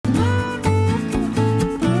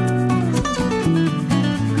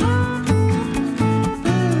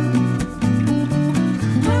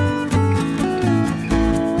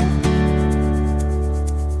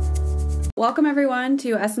welcome everyone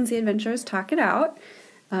to SNC Adventures Talk It Out.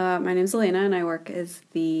 My name is Elena and I work as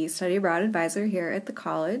the study abroad advisor here at the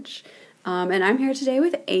college. And I'm here today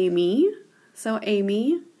with Amy. So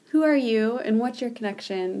Amy, who are you and what's your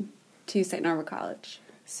connection to St. Norbert College?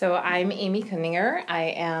 So I'm Amy Kundinger. I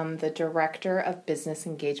am the Director of Business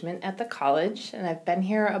Engagement at the college, and I've been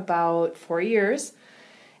here about 4 years.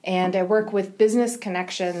 And I work with business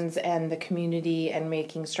connections and the community and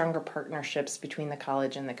making stronger partnerships between the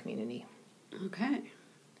college and the community. Okay.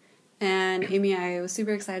 And Amy, I was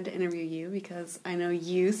super excited to interview you because I know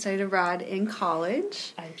you studied abroad in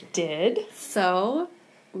college. I did. So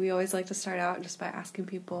we always like to start out just by asking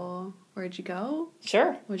people, where'd you go?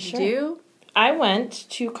 Sure. What'd you do? I went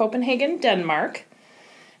to Copenhagen, Denmark.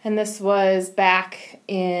 And this was back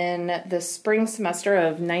in the spring semester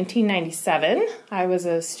of 1997. I was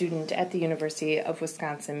a student at the University of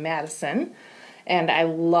Wisconsin-Madison, and I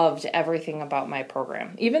loved everything about my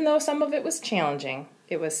program. Even though some of it was challenging,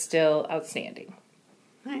 it was still outstanding.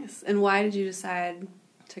 Nice. And why did you decide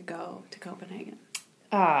to go to Copenhagen?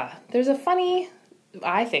 There's a funny,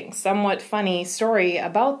 I think, somewhat funny story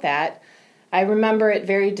about that. I remember it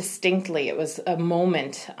very distinctly. It was a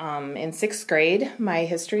moment in sixth grade. My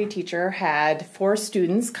history teacher had 4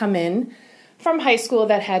 students come in from high school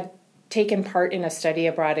that had taken part in a study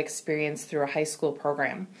abroad experience through a high school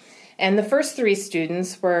program. And the first 3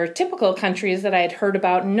 students were typical countries that I had heard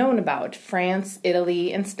about and known about: France,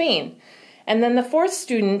 Italy, and Spain. And then the 4th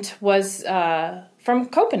student was from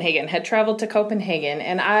Copenhagen, had traveled to Copenhagen,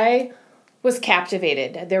 and I was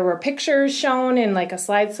captivated. There were pictures shown in like a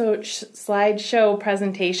slideshow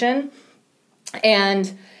presentation,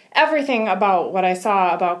 and everything about what I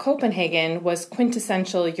saw about Copenhagen was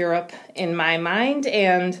quintessential Europe in my mind,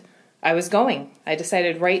 and I was going. I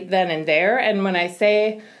decided right then and there, and when I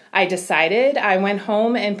say I decided, I went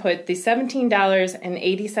home and put the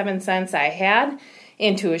 $17.87 I had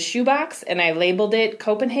into a shoebox, and I labeled it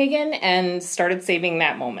Copenhagen and started saving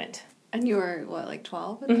that moment. And you were, what, like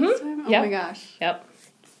 12 at this time? Oh Yep. my gosh. Yep.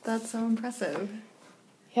 That's so impressive.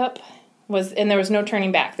 Yep. And there was no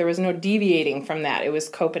turning back. There was no deviating from that. It was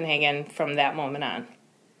Copenhagen from that moment on.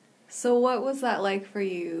 So what was that like for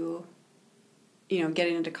you,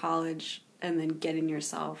 getting into college and then getting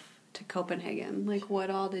yourself to Copenhagen? Like, what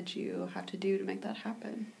all did you have to do to make that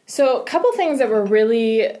happen? So a couple things that were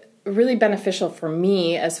really beneficial for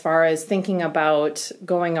me as far as thinking about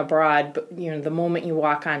going abroad, the moment you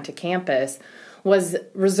walk onto campus, was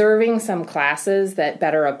reserving some classes that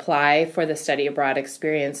better apply for the study abroad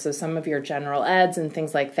experience. So some of your general eds and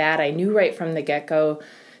things like that, I knew right from the get-go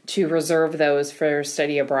to reserve those for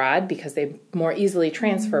study abroad because they more easily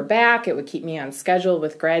transfer back. It would keep me on schedule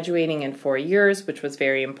with graduating in 4 years, which was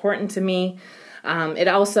very important to me. It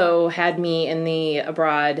also had me in the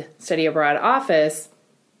study abroad office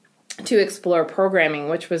to explore programming,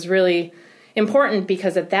 which was really important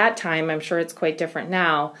because at that time, I'm sure it's quite different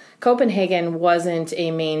now, Copenhagen wasn't a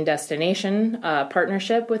main destination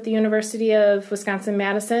partnership with the University of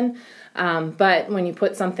Wisconsin-Madison. But when you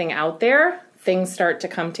put something out there, things start to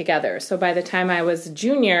come together. So by the time I was a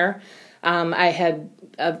junior, I had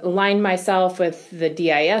aligned myself with the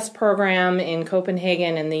DIS program in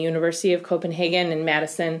Copenhagen, and the University of Copenhagen and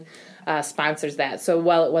Madison sponsors that. So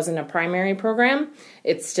while it wasn't a primary program,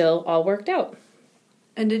 it still all worked out.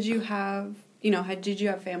 And did you have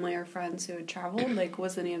family or friends who had traveled? Like,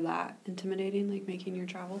 was any of that intimidating, like making your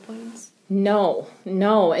travel plans? No.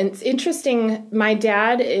 And it's interesting. My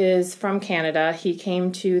dad is from Canada. He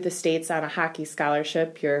came to the States on a hockey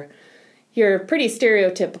scholarship. Your pretty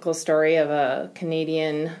stereotypical story of a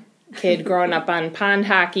Canadian kid growing up on pond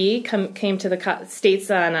hockey came to the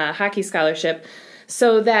States on a hockey scholarship.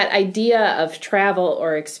 So that idea of travel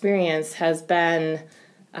or experience has been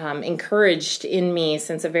encouraged in me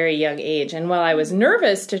since a very young age. And while I was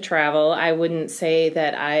nervous to travel, I wouldn't say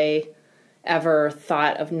that I ever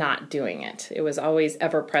thought of not doing it. It was always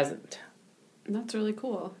ever present. That's really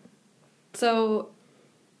cool. So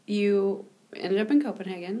you ended up in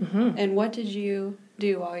Copenhagen, and what did you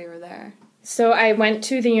do while you were there? So I went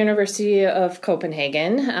to the University of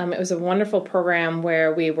Copenhagen. It was a wonderful program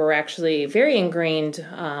where we were actually very ingrained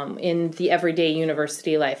in the everyday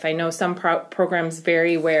university life. I know some programs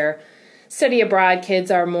vary where study abroad kids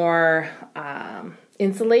are more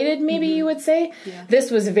insulated, maybe you would say. Yeah. This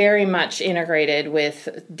was very much integrated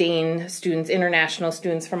with Dane students, international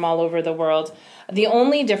students from all over the world. The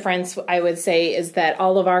only difference, I would say, is that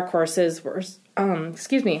all of our courses were,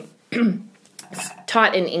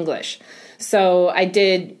 taught in English. So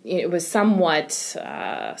it was somewhat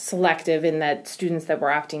selective in that students that were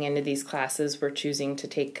opting into these classes were choosing to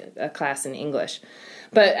take a class in English.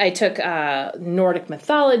 But I took Nordic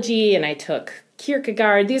mythology and I took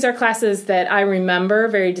Kierkegaard. These are classes that I remember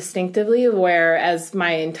very distinctively, whereas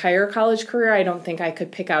my entire college career, I don't think I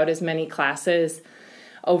could pick out as many classes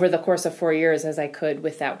over the course of 4 years as I could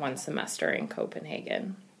with that one semester in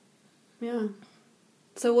Copenhagen. Yeah.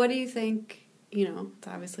 So what do you think, it's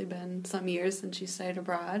obviously been some years since you studied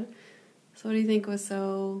abroad. So what do you think was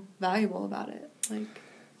so valuable about it? Like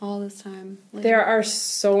all this time later? There are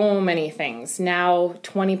so many things now,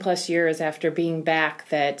 20 plus years after being back,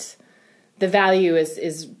 that the value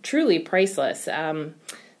is truly priceless.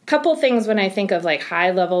 Couple things when I think of like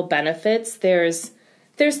high level benefits, there's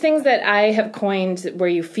things that I have coined where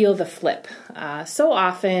you feel the flip. So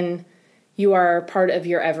often you are part of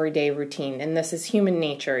your everyday routine, and this is human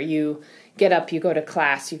nature. You get up, you go to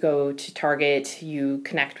class, you go to Target, you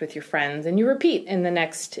connect with your friends, and you repeat in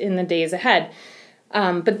the days ahead.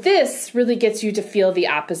 But this really gets you to feel the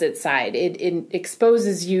opposite side. It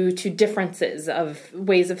exposes you to differences of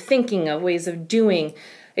ways of thinking, of ways of doing,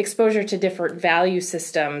 exposure to different value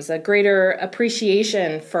systems, a greater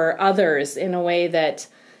appreciation for others in a way that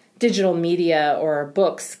digital media or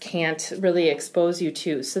books can't really expose you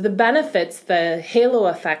to. So the benefits, the halo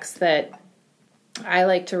effects that I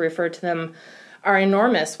like to refer to them, are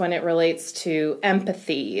enormous when it relates to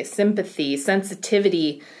empathy, sympathy,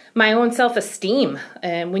 sensitivity, my own self-esteem.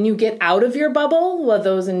 And when you get out of your bubble, well,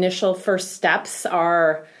 those initial first steps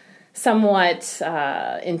are somewhat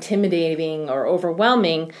intimidating or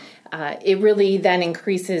overwhelming. It really then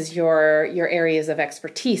increases your areas of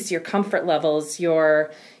expertise, your comfort levels,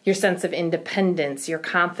 your sense of independence, your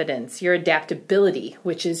confidence, your adaptability,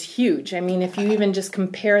 which is huge. I mean, if you even just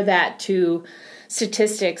compare that to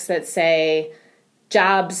statistics that say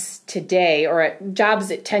jobs today or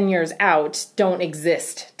jobs at 10 years out don't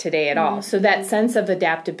exist today at all. So that sense of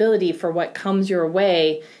adaptability for what comes your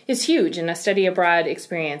way is huge, and a study abroad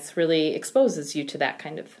experience really exposes you to that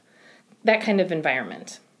kind of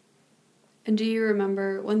environment. And do you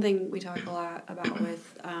remember, one thing we talk a lot about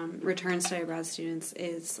with return study abroad students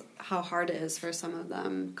is how hard it is for some of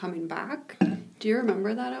them coming back. Do you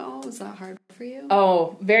remember that at all? Was that hard for you?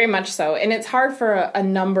 Oh, very much so. And it's hard for a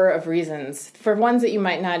number of reasons, for ones that you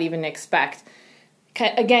might not even expect.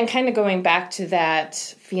 Again, kind of going back to that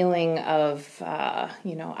feeling of,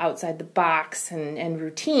 outside the box and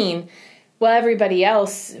routine. Well, everybody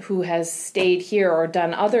else who has stayed here or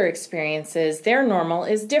done other experiences, their normal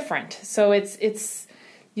is different. So it's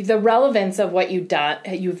the relevance of what you've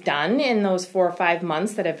done in those 4 or 5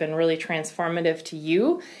 months that have been really transformative to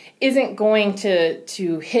you isn't going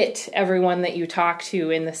to hit everyone that you talk to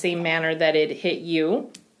in the same manner that it hit you.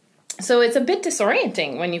 So it's a bit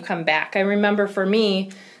disorienting when you come back. I remember for me,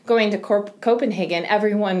 going to Copenhagen,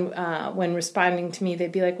 everyone, when responding to me,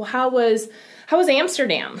 they'd be like, well, how was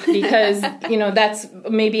Amsterdam? Because, that's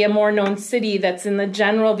maybe a more known city that's in the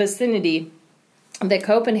general vicinity that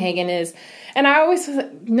Copenhagen is. And I always was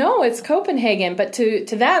like, no, it's Copenhagen. But to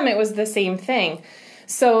them, it was the same thing.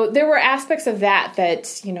 So there were aspects of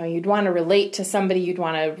that you'd want to relate to somebody, you'd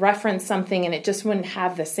want to reference something, and it just wouldn't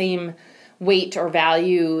have the same weight or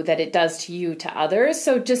value that it does to you to others.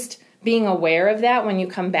 So just being aware of that when you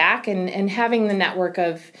come back and having the network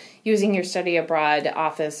of using your study abroad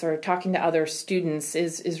office or talking to other students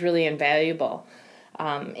is really invaluable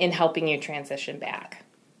in helping you transition back.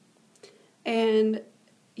 And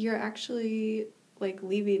you're actually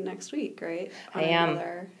leaving next week, right? I am.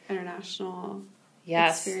 Another international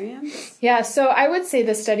Yes. experience? Yeah, so I would say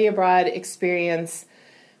the study abroad experience,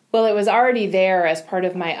 well, it was already there as part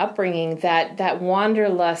of my upbringing, that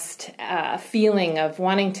wanderlust feeling of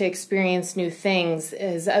wanting to experience new things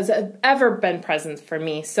has ever been present for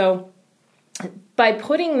me. So by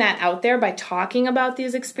putting that out there, by talking about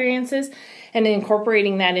these experiences and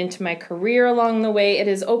incorporating that into my career along the way, it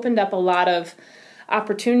has opened up a lot of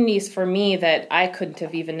opportunities for me that I couldn't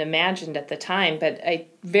have even imagined at the time, but I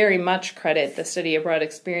very much credit the study abroad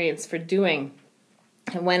experience for doing.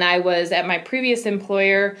 When I was at my previous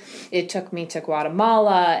employer, it took me to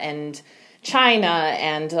Guatemala and China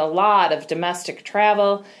and a lot of domestic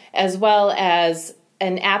travel, as well as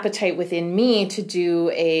an appetite within me to do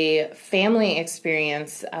a family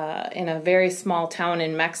experience in a very small town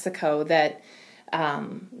in Mexico that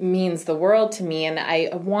means the world to me. And I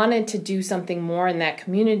wanted to do something more in that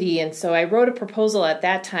community. And so I wrote a proposal at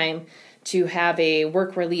that time to have a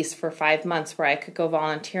work release for 5 months where I could go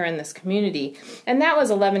volunteer in this community. And that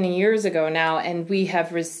was 11 years ago now, and we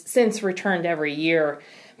have since returned every year.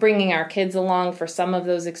 bringing our kids along for some of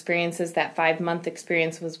those experiences. That 5-month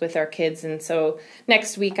experience was with our kids. And so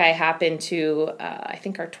next week I happen to, I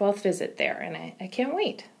think, our 12th visit there, and I can't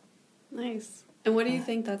wait. Nice. And what do you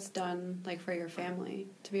think that's done, like, for your family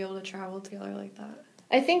to be able to travel together like that?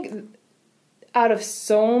 I think out of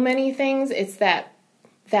so many things, it's that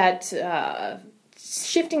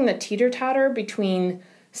shifting the teeter-totter between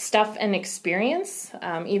stuff and experience.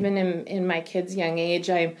 Even in my kids' young age,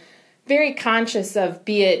 I'm very conscious of,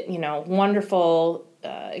 be it, wonderful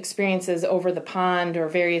experiences over the pond or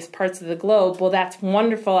various parts of the globe. Well, that's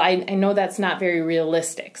wonderful. I know that's not very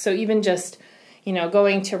realistic. So even just,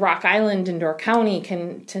 going to Rock Island in Door County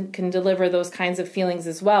can deliver those kinds of feelings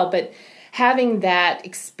as well. But having that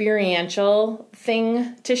experiential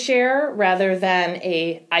thing to share rather than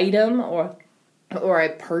a item or a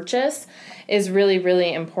purchase is really,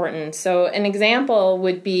 really important. So an example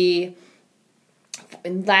would be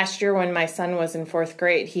last year when my son was in 4th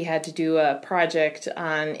grade, he had to do a project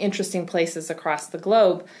on interesting places across the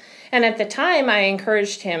globe. And at the time, I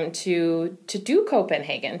encouraged him to do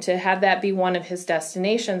Copenhagen, to have that be one of his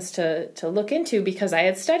destinations to look into, because I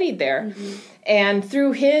had studied there. Mm-hmm. And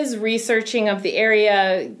through his researching of the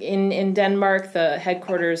area in Denmark, the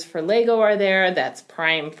headquarters for Lego are there. That's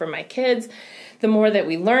prime for my kids. The more that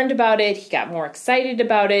we learned about it, he got more excited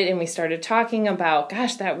about it, and we started talking about,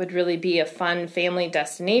 gosh, that would really be a fun family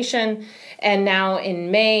destination. And now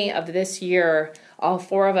in May of this year, all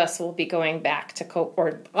 4 of us will be going back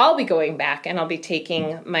I'll be going back, and I'll be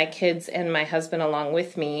taking my kids and my husband along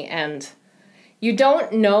with me. And you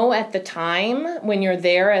don't know at the time when you're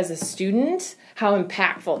there as a student how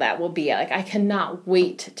impactful that will be. Like, I cannot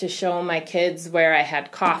wait to show my kids where I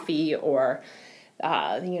had coffee, or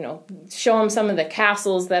show them some of the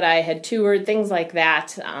castles that I had toured, things like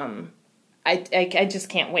that. I just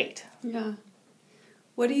can't wait. Yeah.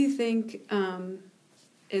 What do you think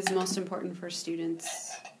is most important for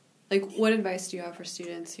students? Like, what advice do you have for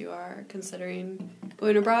students who are considering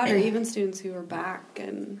going abroad, or even students who are back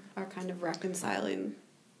and are kind of reconciling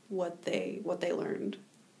what they learned?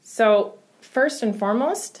 So, first and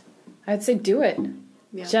foremost, I'd say do it.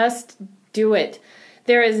 Yeah. Just do it.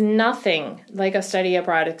 There is nothing like a study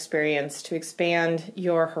abroad experience to expand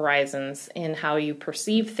your horizons in how you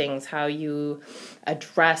perceive things, how you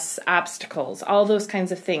address obstacles, all those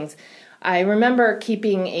kinds of things. I remember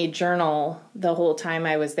keeping a journal the whole time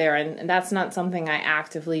I was there, and that's not something I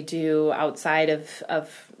actively do outside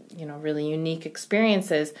of really unique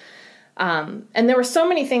experiences. And there were so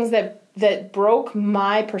many things that broke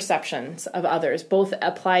my perceptions of others, both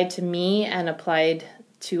applied to me and applied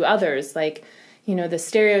to others, like the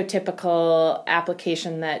stereotypical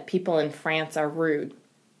application that people in France are rude.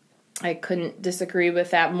 I couldn't disagree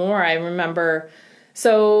with that more. I remember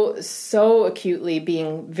so acutely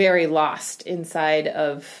being very lost inside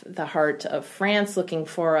of the heart of France, looking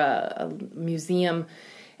for a museum.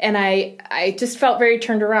 And I just felt very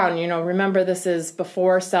turned around. Remember, this is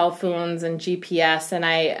before cell phones and GPS, and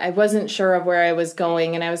I wasn't sure of where I was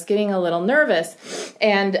going, and I was getting a little nervous.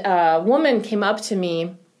 And a woman came up to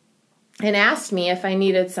me and asked me if I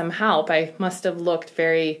needed some help. I must have looked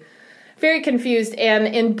very, very confused. And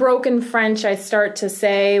in broken French, I start to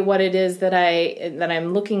say what it is that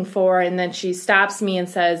I'm looking for. And then she stops me and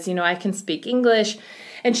says, I can speak English.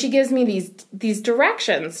 And she gives me these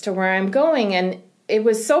directions to where I'm going. And it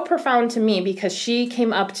was so profound to me because she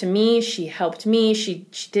came up to me. She helped me. She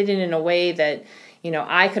did it in a way that,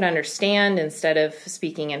 I could understand instead of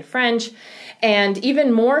speaking in French. And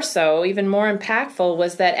even more impactful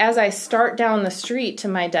was that as I start down the street to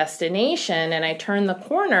my destination and I turn the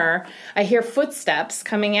corner, I hear footsteps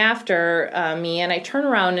coming after me, and I turn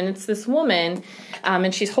around and it's this woman,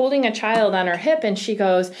 and she's holding a child on her hip, and she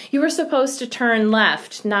goes, "You were supposed to turn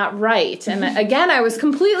left, not right." And again, I was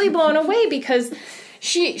completely blown away because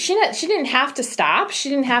she didn't have to stop. She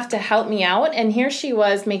didn't have to help me out. And here she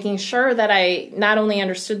was making sure that I not only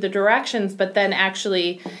understood the directions, but then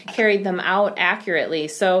actually carried them out accurately.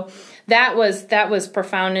 So that was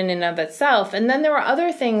profound in and of itself. And then there were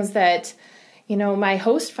other things that, my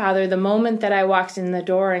host father, the moment that I walked in the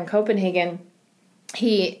door in Copenhagen,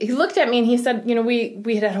 he looked at me and he said,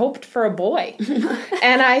 we had hoped for a boy.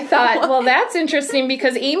 And I thought, well, that's interesting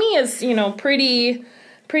because Amy is,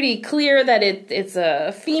 pretty clear that it's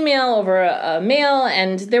a female over a male,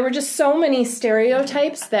 and there were just so many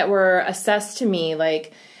stereotypes that were assessed to me,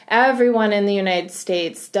 like everyone in the United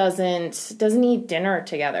States doesn't eat dinner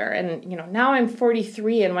together. And now I'm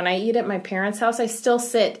 43, and when I eat at my parents' house, I still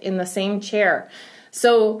sit in the same chair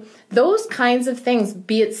So those kinds of things,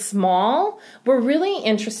 be it small, were really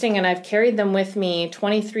interesting, and I've carried them with me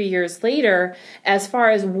 23 years later as far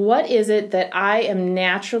as what is it that I am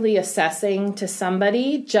naturally assessing to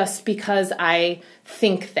somebody just because I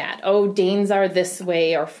think that, oh, Danes are this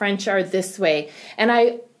way or French are this way. And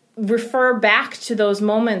I refer back to those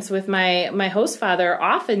moments with my host father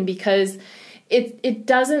often because it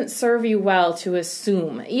doesn't serve you well to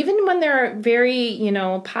assume, even when they're very,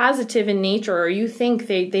 positive in nature, or you think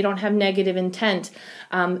they don't have negative intent.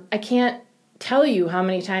 I can't tell you how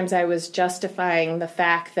many times I was justifying the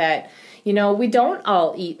fact that, we don't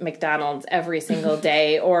all eat McDonald's every single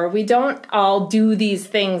day, or we don't all do these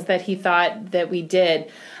things that he thought that we did.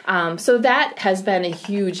 So that has been a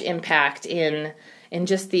huge impact in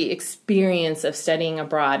just the experience of studying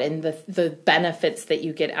abroad and the benefits that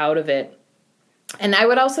you get out of it. And I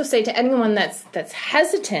would also say to anyone that's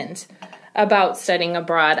hesitant about studying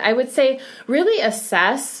abroad, I would say really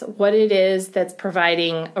assess what it is that's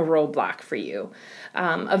providing a roadblock for you.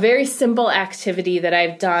 A very simple activity that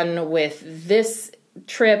I've done with this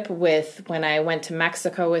trip, with when I went to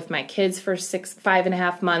Mexico with my kids for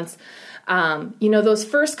 5.5 months, those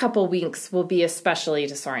first couple weeks will be especially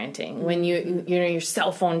disorienting when your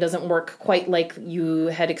cell phone doesn't work quite like you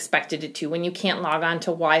had expected it to, when you can't log on to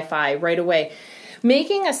Wi-Fi right away.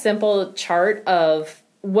 Making a simple chart of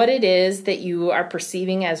what it is that you are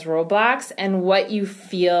perceiving as roadblocks and what you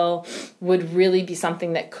feel would really be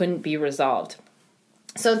something that couldn't be resolved.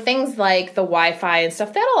 So things like the Wi-Fi and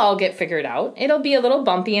stuff, that'll all get figured out. It'll be a little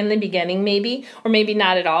bumpy in the beginning maybe, or maybe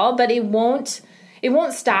not at all, but it won't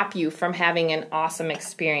stop you from having an awesome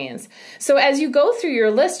experience. So as you go through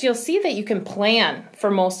your list, you'll see that you can plan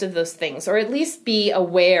for most of those things, or at least be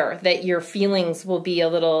aware that your feelings will be a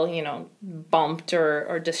little, bumped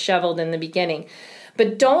or disheveled in the beginning.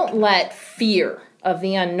 But don't let fear of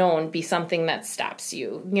the unknown be something that stops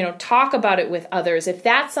you. Talk about it with others. If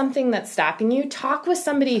that's something that's stopping you, talk with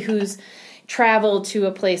somebody who's traveled to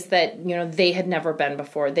a place that, they had never been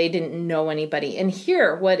before. They didn't know anybody, and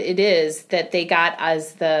hear what it is that they got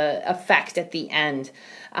as the effect at the end.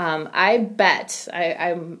 I bet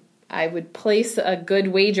I would place a good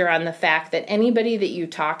wager on the fact that anybody that you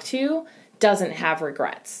talk to doesn't have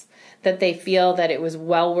regrets, that they feel that it was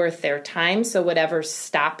well worth their time. So whatever's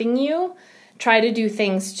stopping you, try to do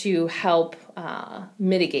things to help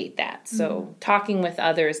mitigate that. So talking with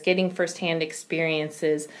others, getting firsthand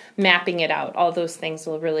experiences, mapping it out, all those things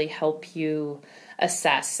will really help you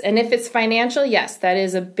assess. And if it's financial, yes, that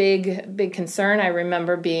is a big, big concern. I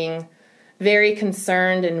remember being very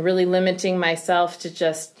concerned and really limiting myself to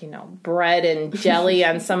just, bread and jelly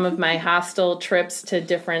on some of my hostel trips to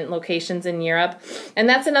different locations in Europe. And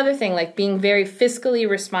that's another thing, like being very fiscally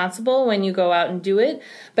responsible when you go out and do it,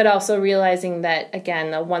 but also realizing that,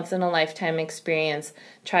 again, a once-in-a-lifetime experience.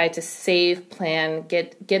 Try to save, plan,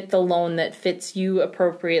 get the loan that fits you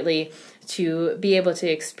appropriately to be able to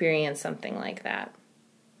experience something like that.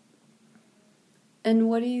 And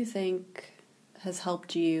what do you think has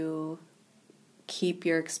helped you keep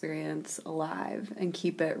your experience alive and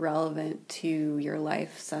keep it relevant to your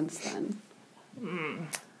life since then?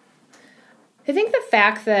 I think the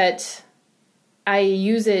fact that I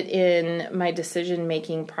use it in my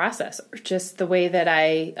decision-making process, or just the way that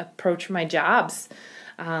I approach my jobs,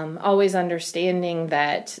 always understanding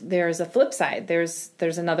that there's a flip side. There's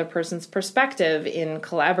another person's perspective in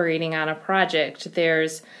collaborating on a project.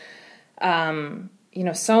 There's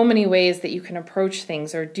so many ways that you can approach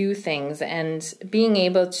things or do things, and being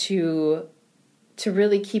able to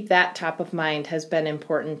really keep that top of mind has been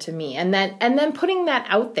important to me. And then putting that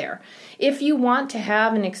out there. If you want to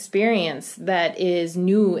have an experience that is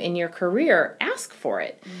new in your career, ask for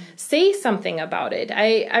it. Say something about it.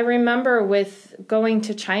 I remember with going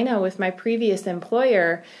to China with my previous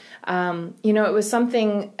employer, it was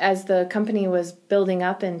something as the company was building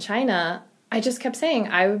up in China, I just kept saying,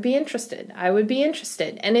 I would be interested.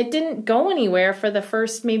 And it didn't go anywhere for the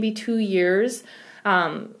first maybe 2 years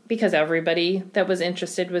because everybody that was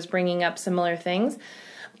interested was bringing up similar things.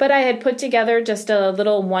 But I had put together just a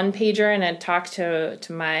little one-pager and had talked to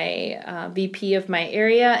my VP of my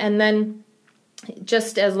area. And then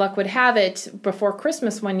just as luck would have it, before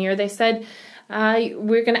Christmas one year, they said,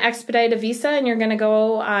 we're going to expedite a visa and you're going to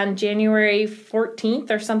go on January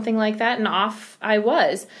 14th or something like that. And off I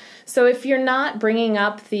was. So if you're not bringing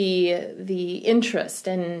up the interest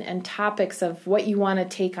and topics of what you want to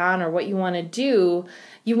take on or what you want to do,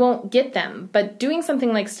 you won't get them. But doing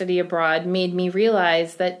something like study abroad made me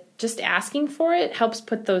realize that just asking for it helps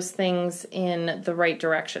put those things in the right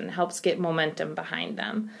direction, helps get momentum behind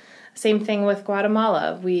them. Same thing with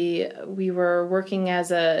Guatemala. We were working as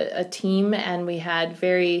a team, and we had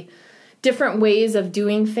very different ways of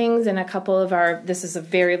doing things in a couple of this is a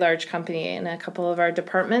very large company, in a couple of our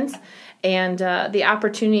departments. And the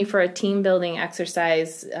opportunity for a team building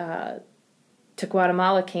exercise to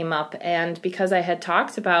Guatemala came up. And because I had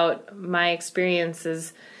talked about my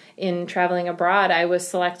experiences in traveling abroad, I was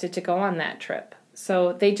selected to go on that trip.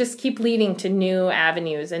 So they just keep leading to new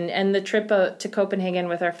avenues. And the trip to Copenhagen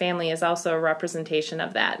with our family is also a representation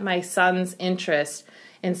of that. My son's interest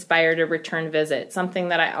inspired a return visit, something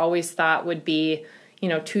that I always thought would be,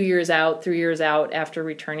 2 years out, 3 years out after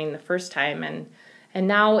returning the first time. And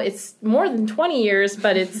now it's more than 20 years,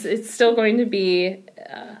 but it's still going to be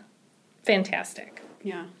fantastic.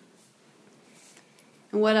 Yeah.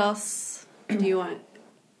 And what else do you want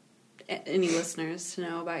any listeners to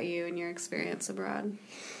know about you and your experience abroad?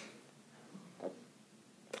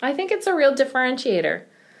 I think it's a real differentiator.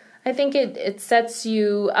 I think it sets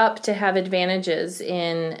you up to have advantages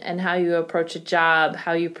in how you approach a job,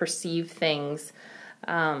 how you perceive things.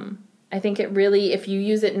 I think it really, if you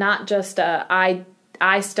use it not just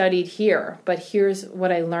I studied here, but here's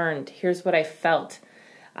what I learned, here's what I felt,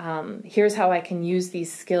 here's how I can use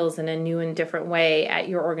these skills in a new and different way at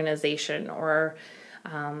your organization or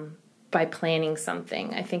by planning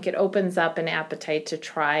something. I think it opens up an appetite to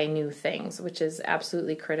try new things, which is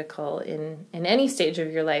absolutely critical in any stage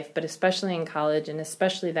of your life, but especially in college, and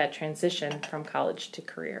especially that transition from college to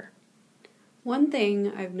career. One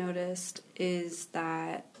thing I've noticed is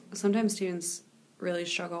that sometimes students really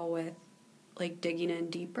struggle with digging in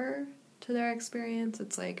deeper to their experience.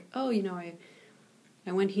 It's like, oh,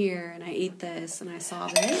 I went here and I ate this and I saw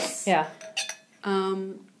this. Yeah.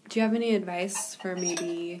 Do you have any advice for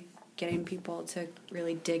maybe getting people to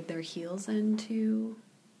really dig their heels into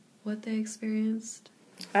what they experienced?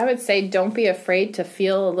 I would say don't be afraid to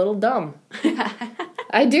feel a little dumb.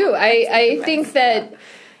 I do. I think that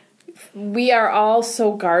we are all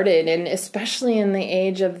so guarded, and especially in the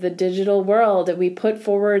age of the digital world, that we put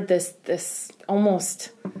forward this almost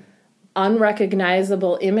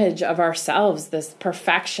unrecognizable image of ourselves, this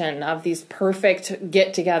perfection of these perfect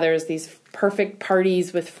get-togethers, these perfect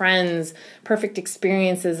parties with friends, perfect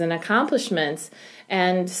experiences and accomplishments.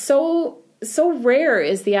 And so rare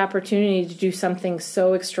is the opportunity to do something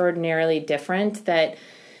so extraordinarily different that,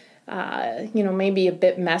 maybe a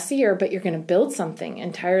bit messier, but you're going to build something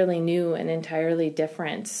entirely new and entirely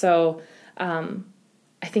different. So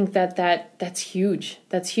I think that's huge.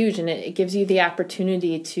 That's huge, and it gives you the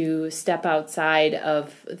opportunity to step outside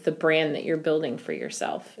of the brand that you're building for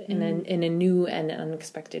yourself in a new and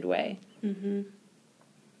unexpected way. Mm-hmm.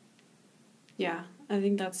 Yeah, I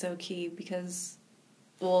think that's so key because,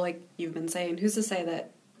 well, like you've been saying, who's to say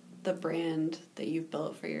that the brand that you've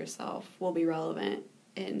built for yourself will be relevant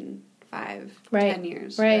in 5-10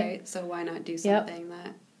 years, right? So why not do something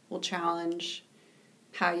that will challenge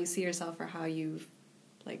how you see yourself or how you've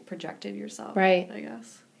projected yourself, right? I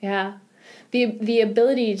guess. Yeah. The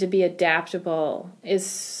ability to be adaptable is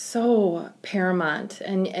so paramount,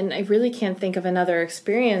 and I really can't think of another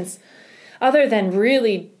experience other than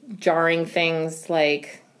really jarring things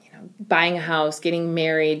like buying a house, getting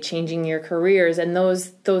married, changing your careers, and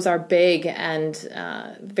those are big and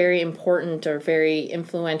very important or very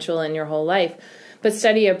influential in your whole life. But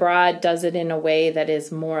study abroad does it in a way that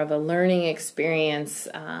is more of a learning experience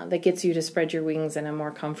that gets you to spread your wings in a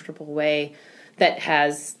more comfortable way that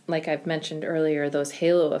has, like I've mentioned earlier, those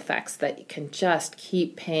halo effects that can just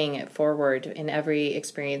keep paying it forward in every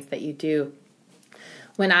experience that you do.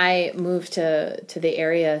 When I moved to the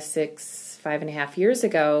area 5.5 years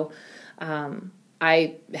ago,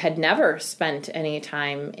 I had never spent any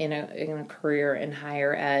time in a career in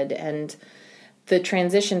higher ed, and the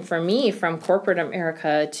transition for me from corporate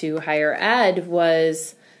America to higher ed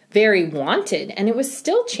was very wanted, and it was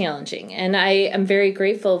still challenging. And I am very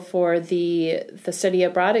grateful for the study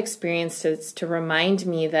abroad experience to remind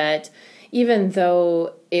me that even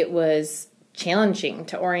though it was challenging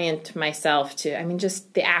to orient myself to,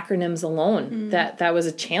 just the acronyms alone, that was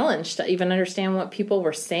a challenge to even understand what people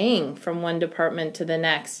were saying from one department to the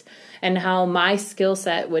next, and how my skill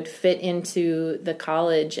set would fit into the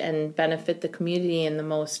college and benefit the community in the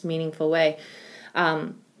most meaningful way.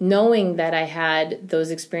 Knowing that I had those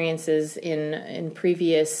experiences in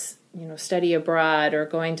previous, study abroad or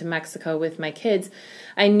going to Mexico with my kids,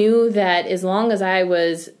 I knew that as long as I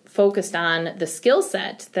was focused on the skill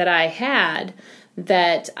set that I had,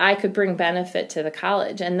 that I could bring benefit to the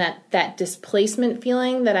college, and that displacement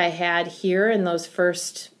feeling that I had here in those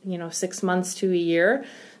first, 6 months to a year,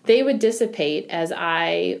 they would dissipate as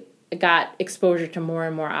I got exposure to more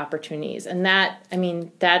and more opportunities. And that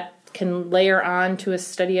can layer on to a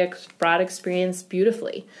study abroad experience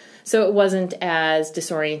beautifully. So it wasn't as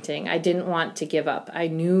disorienting. I didn't want to give up. I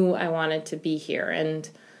knew I wanted to be here, and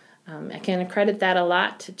I can credit that a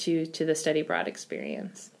lot to the study abroad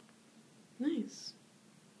experience. Nice.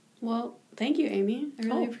 Well, thank you, Amy. I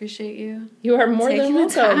really appreciate you. You are more than welcome.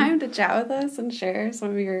 Taking the time to chat with us and share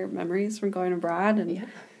some of your memories from going abroad and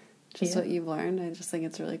what you've learned. I just think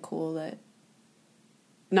it's really cool that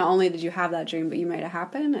not only did you have that dream, but you made it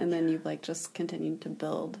happen, and then you've just continued to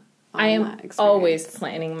build on I am that experience. Always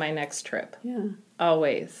planning my next trip. Yeah.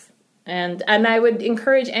 Always. And I would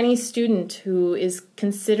encourage any student who is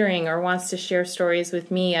considering or wants to share stories with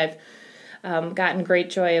me. I've gotten great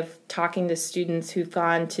joy of talking to students who've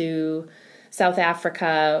gone to South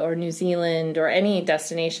Africa or New Zealand or any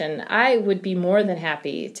destination. I would be more than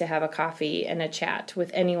happy to have a coffee and a chat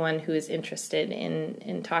with anyone who is interested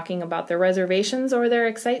in talking about their reservations or their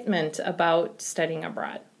excitement about studying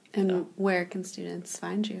abroad. And where can students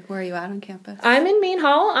find you? Where are you at on campus? I'm in Main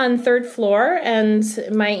Hall on 3rd floor, and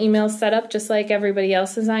my email's set up just like everybody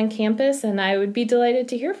else's on campus, and I would be delighted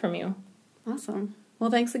to hear from you. Awesome.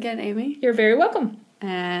 Well, thanks again, Amy. You're very welcome.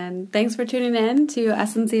 And thanks for tuning in to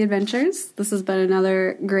S&C Adventures. This has been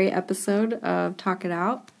another great episode of Talk It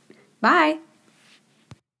Out. Bye.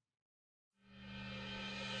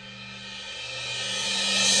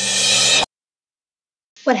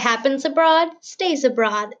 What happens abroad stays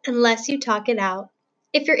abroad unless you talk it out.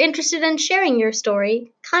 If you're interested in sharing your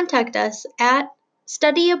story, contact us at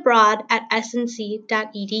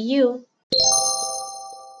studyabroad@snc.edu.